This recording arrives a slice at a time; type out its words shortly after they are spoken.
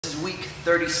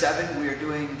37, we are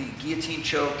doing the guillotine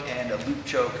choke and a loop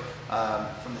choke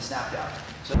from the snap down.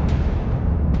 So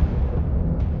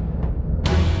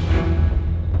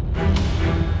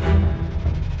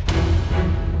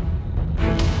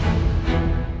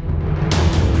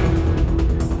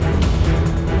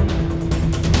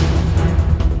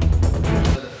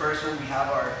the first one, we have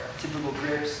our typical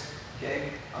grips.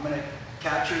 Okay, I'm going to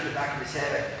capture the back of his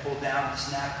head, I pull down,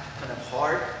 snap kind of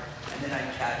hard, and then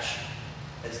I catch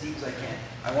as deep as I can.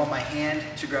 I want my hand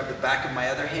to grab the back of my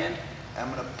other hand.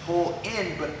 I'm going to pull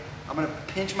in, but I'm going to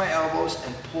pinch my elbows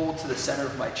and pull to the center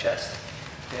of my chest.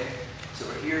 Okay, so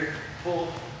we're here, pull,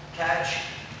 catch,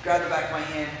 grab the back of my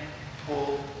hand,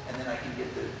 pull, and then I can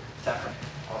get the tap from.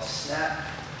 I'll snap,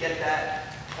 get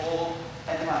that, pull,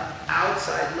 and then my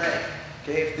outside leg.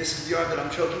 Okay, if this is the arm that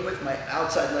I'm choking with, my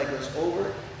outside leg goes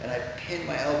over, and I pin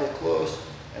my elbow close,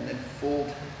 and then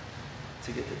fold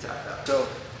to get the tap out. So,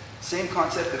 same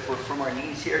concept if we're from our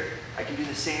knees here. I can do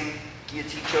the same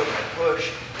guillotine choke. I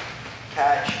push,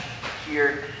 catch,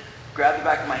 here, grab the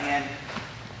back of my hand,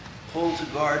 pull to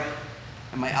guard,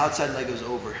 and my outside leg goes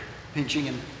over, pinching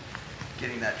and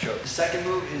getting that choke. The second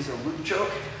move is a loop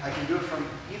choke. I can do it from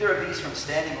either of these, from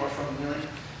standing or from kneeling.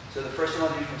 So the first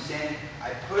one I'll do from standing, I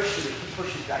push so that he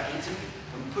pushes back into me.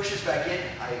 When he pushes back in,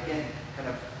 I again kind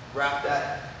of wrap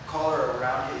that collar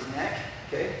around his neck,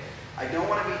 okay? I don't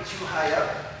want to be too high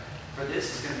up. For this,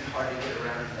 it's going to be hard to get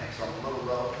around his neck. So I'm a little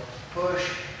low, push,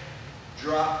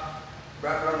 drop,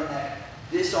 wrap around the neck.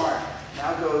 This arm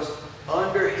now goes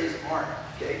under his arm,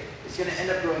 okay? It's going to end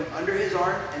up going under his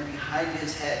arm and behind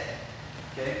his head,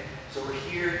 okay? So we're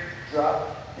here,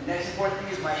 drop. The next important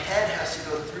thing is my head has to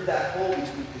go through that hole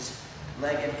between his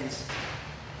leg and his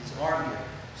arm here.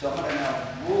 So I'm going to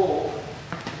now roll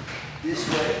this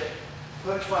way,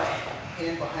 punch my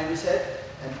hand behind his head,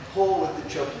 and pull with the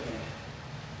choking hand.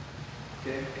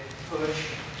 Okay, push,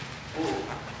 pull.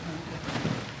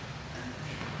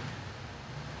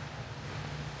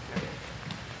 Okay.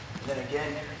 And then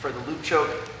again, for the loop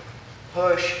choke,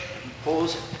 push, he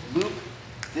pulls, loop.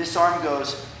 This arm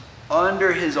goes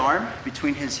under his arm,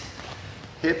 between his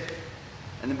hip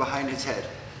and then behind his head.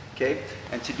 Okay,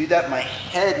 and to do that, my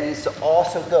head needs to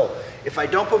also go. If I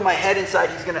don't put my head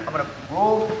inside, I'm gonna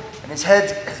roll, and his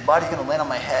body's gonna land on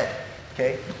my head.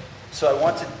 Okay, so I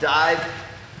want to dive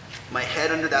my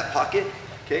head under that pocket.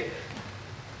 Okay,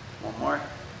 one more,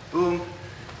 boom,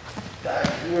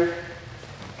 dive here,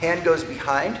 hand goes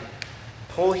behind,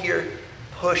 pull here,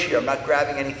 push here. I'm not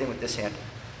grabbing anything with this hand.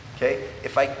 Okay,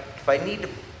 if I need to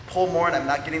pull more and I'm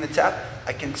not getting the tap,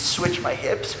 I can switch my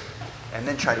hips and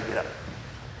then try to get up.